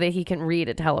conferences so that he can read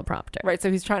a teleprompter. Right,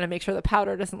 so he's trying to make sure the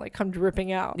powder doesn't like come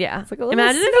dripping out. Yeah. It's like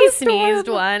imagine if he sneezed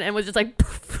one and was just like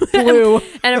blue,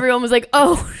 and everyone was like,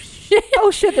 "Oh shit!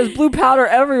 Oh shit! There's blue powder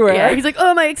everywhere." Yeah. He's like,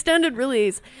 "Oh, my extended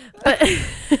release." But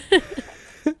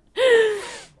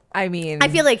I mean, I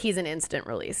feel like he's an instant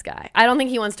release guy. I don't think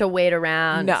he wants to wait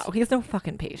around. No, he has no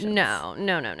fucking patience. No.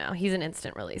 He's an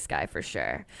instant release guy for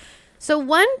sure. So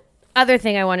one other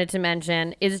thing I wanted to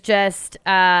mention is just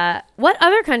what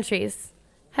other countries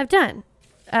have done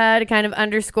to kind of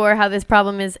underscore how this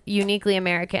problem is uniquely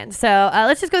American. So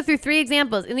let's just go through 3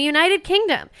 examples. In the United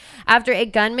Kingdom, after a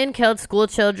gunman killed school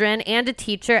children and a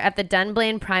teacher at the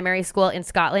Dunblane Primary School in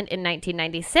Scotland in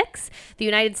 1996,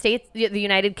 the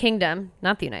United Kingdom,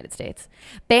 not the United States,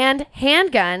 banned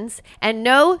handguns, and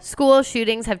no school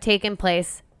shootings have taken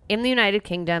place in the United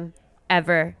Kingdom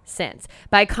ever since.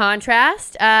 By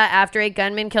contrast, after a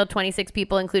gunman killed 26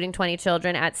 people, including 20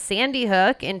 children, at Sandy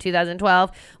Hook in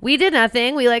 2012, we did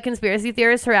nothing. We let conspiracy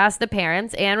theorists harass the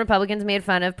parents, and Republicans made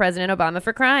fun of President Obama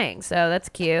for crying. So that's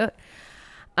cute.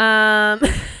 What?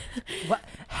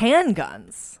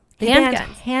 Handguns. They banned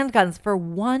handguns for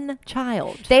one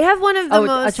child. They have one of the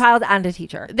most... a child and a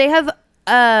teacher. They have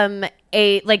some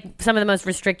of the most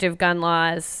restrictive gun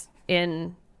laws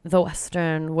in the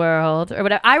Western world or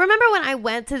whatever. I remember when I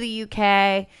went to the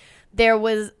UK, there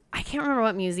was, I can't remember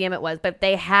what museum it was, but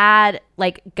they had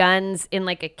like guns in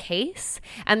like a case,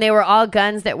 and they were all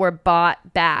guns that were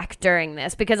bought back during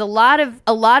this, because a lot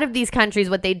of these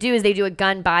countries, what they do is they do a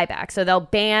gun buyback. So they'll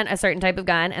ban a certain type of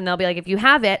gun, and they'll be like, if you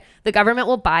have it, the government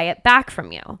will buy it back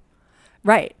from you.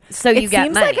 Right. So you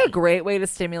get money. It seems like a great way to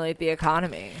stimulate the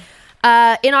economy.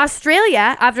 In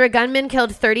Australia, after a gunman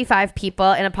killed 35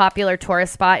 people in a popular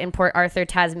tourist spot in Port Arthur,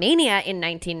 Tasmania in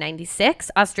 1996,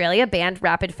 Australia banned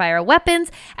rapid-fire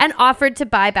weapons and offered to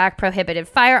buy back prohibited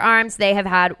firearms. They have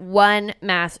had one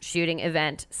mass shooting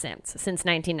event since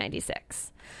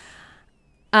 1996.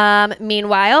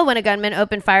 Meanwhile, when a gunman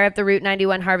opened fire at the Route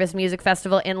 91 Harvest Music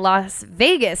Festival in Las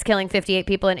Vegas, killing 58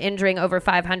 people and injuring over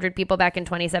 500 people back in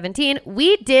 2017,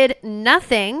 we did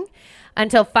nothing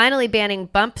until finally banning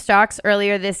bump stocks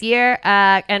earlier this year.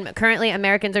 And currently,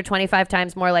 Americans are 25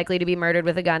 times more likely to be murdered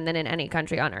with a gun than in any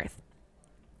country on earth.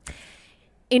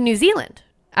 In New Zealand,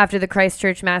 after the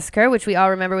Christchurch massacre, which we all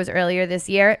remember was earlier this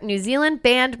year, New Zealand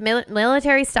banned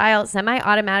military-style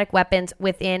semi-automatic weapons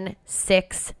within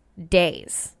 6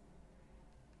 days.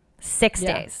 6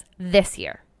 days this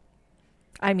year.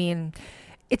 I mean,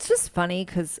 it's just funny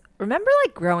because remember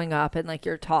like growing up and like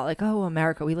you're taught like, oh,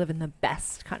 America, we live in the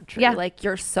best country. Yeah. Like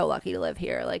you're so lucky to live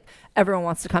here. Like everyone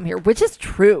wants to come here, which is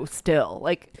true still.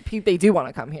 Like they do want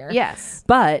to come here. Yes.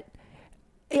 But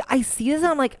I see this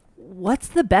and I'm like, what's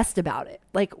the best about it?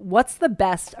 Like what's the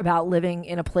best about living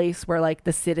in a place where like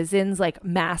the citizens like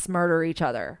mass murder each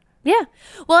other? Yeah.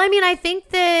 Well, I mean, I think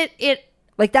that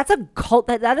like that's a cult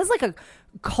that is like a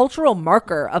cultural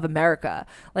marker of America.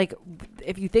 Like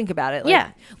if you think about it. Like,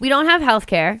 yeah. We don't have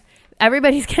healthcare.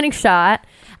 Everybody's getting shot.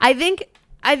 I think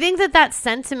that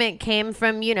sentiment came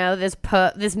from, you know, this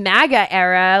MAGA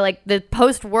era, like the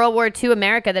post World War II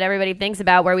America that everybody thinks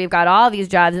about, where we've got all these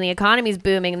jobs and the economy's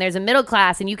booming and there's a middle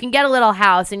class and you can get a little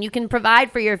house and you can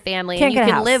provide for your family and you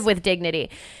can live with dignity.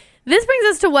 This brings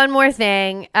us to one more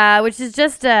thing, which is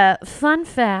just a fun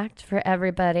fact for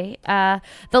everybody. The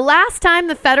last time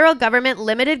the federal government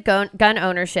limited gun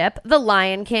ownership, The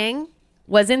Lion King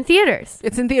was in theaters.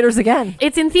 It's in theaters again.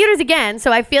 It's in theaters again.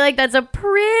 So I feel like that's a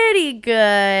pretty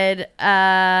good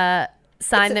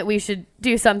sign that we should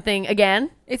do something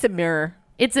again. It's a mirror.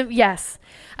 Yes.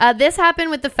 This happened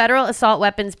with the federal assault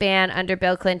weapons ban under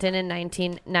Bill Clinton in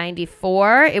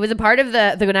 1994. It was a part of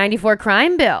the 94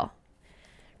 crime bill.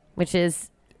 which has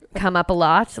come up a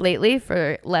lot lately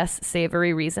for less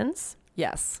savory reasons.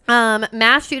 Yes.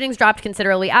 Mass shootings dropped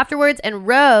considerably afterwards and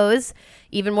rose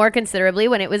even more considerably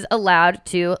when it was allowed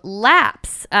to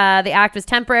lapse. The act was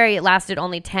temporary. It lasted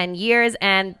only 10 years,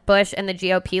 and Bush and the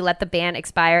GOP let the ban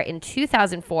expire in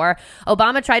 2004.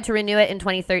 Obama tried to renew it in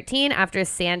 2013 after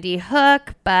Sandy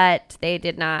Hook, but they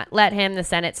did not let him. The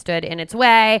Senate stood in its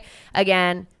way.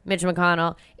 Again, Mitch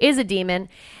McConnell is a demon.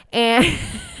 And...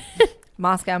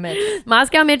 Moscow Mitch.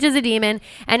 Moscow Mitch is a demon.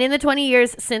 And in the 20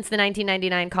 years since the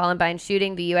 1999 Columbine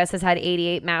shooting, the U.S. has had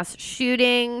 88 mass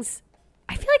shootings.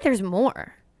 I feel like there's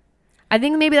more. I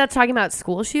think maybe that's talking about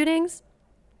school shootings.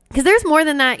 Because there's more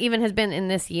than that even has been in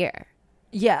this year.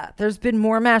 Yeah, there's been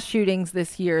more mass shootings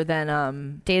this year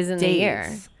than days in the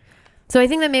year. So I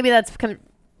think that maybe that's...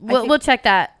 We'll check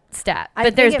that stat. But I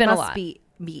think there's it been a must lot.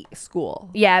 Be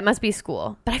school. Yeah, it must be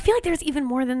school. But I feel like there's even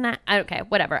more than that. Okay,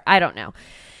 whatever. I don't know.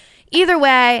 Either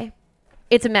way,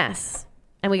 it's a mess,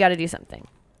 and we got to do something.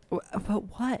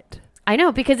 But what? I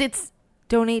know, because it's...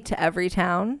 Donate to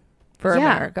Everytown for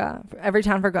America.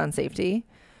 Everytown for gun safety.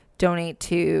 Donate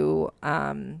to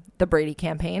the Brady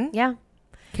campaign. Yeah.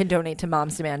 Can donate to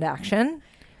Moms Demand Action.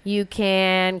 You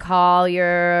can call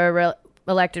your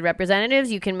elected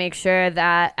representatives. You can make sure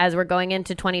that as we're going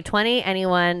into 2020,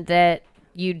 anyone that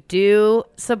you do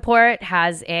support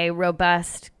has a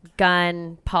robust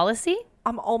gun policy.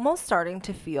 I'm almost starting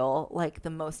to feel like the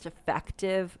most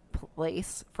effective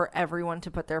place for everyone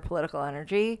to put their political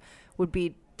energy would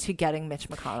be to getting Mitch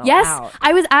McConnell out.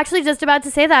 I was actually just about to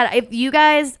say that. If you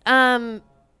guys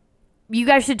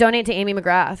should donate to Amy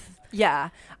McGrath. Yeah,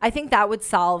 I think that would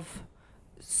solve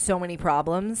so many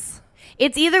problems.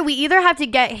 It's we either have to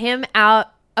get him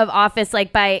out of office,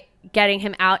 like by getting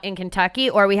him out in Kentucky,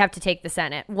 or we have to take the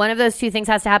Senate. One of those two things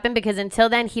has to happen, because until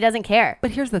then he doesn't care.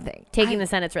 But here's the thing. Taking the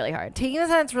Senate's really hard. Taking the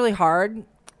Senate's really hard.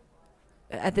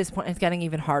 At this point, it's getting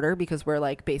even harder because we're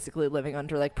like basically living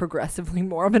under like progressively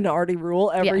more minority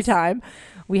rule every time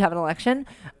we have an election.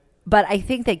 But I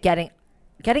think that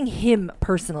getting him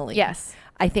personally,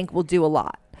 I think will do a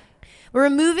lot. We're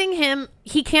removing him.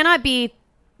 He cannot be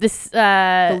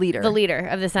the leader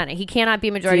of the Senate. He cannot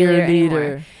be majority leader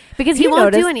anymore. Because he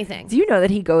won't do anything. Do you know that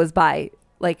he goes by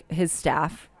like his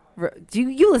staff? Do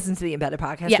you listen to the Embedded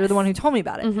podcast? Yes. You're the one who told me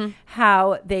about it. Mm-hmm.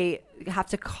 How they have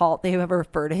to they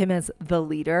refer to him as the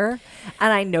leader.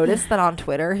 And I noticed that on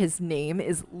Twitter, his name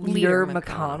is Leader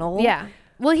McConnell. Yeah.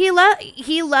 Well,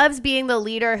 he loves being the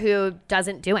leader who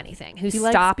doesn't do anything, who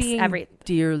stops everything.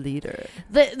 Dear leader.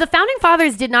 The founding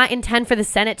fathers did not intend for the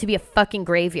Senate to be a fucking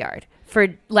graveyard for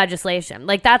legislation.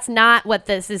 Like, that's not what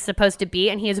this is supposed to be,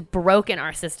 and he has broken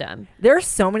our system. There are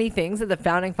so many things that the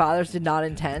founding fathers did not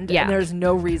intend, and there's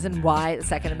no reason why the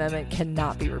Second Amendment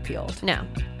cannot be repealed. No.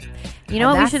 You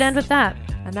know what? We should end with that.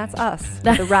 And that's us,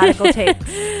 the radical takes.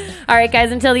 All right,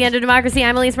 guys, until the end of democracy,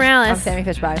 I'm Elise Morales. I'm Sammy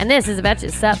Fishbine. And this is the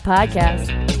Betches Sup podcast.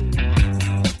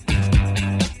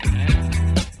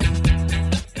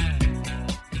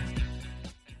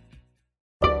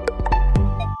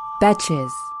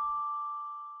 Betches.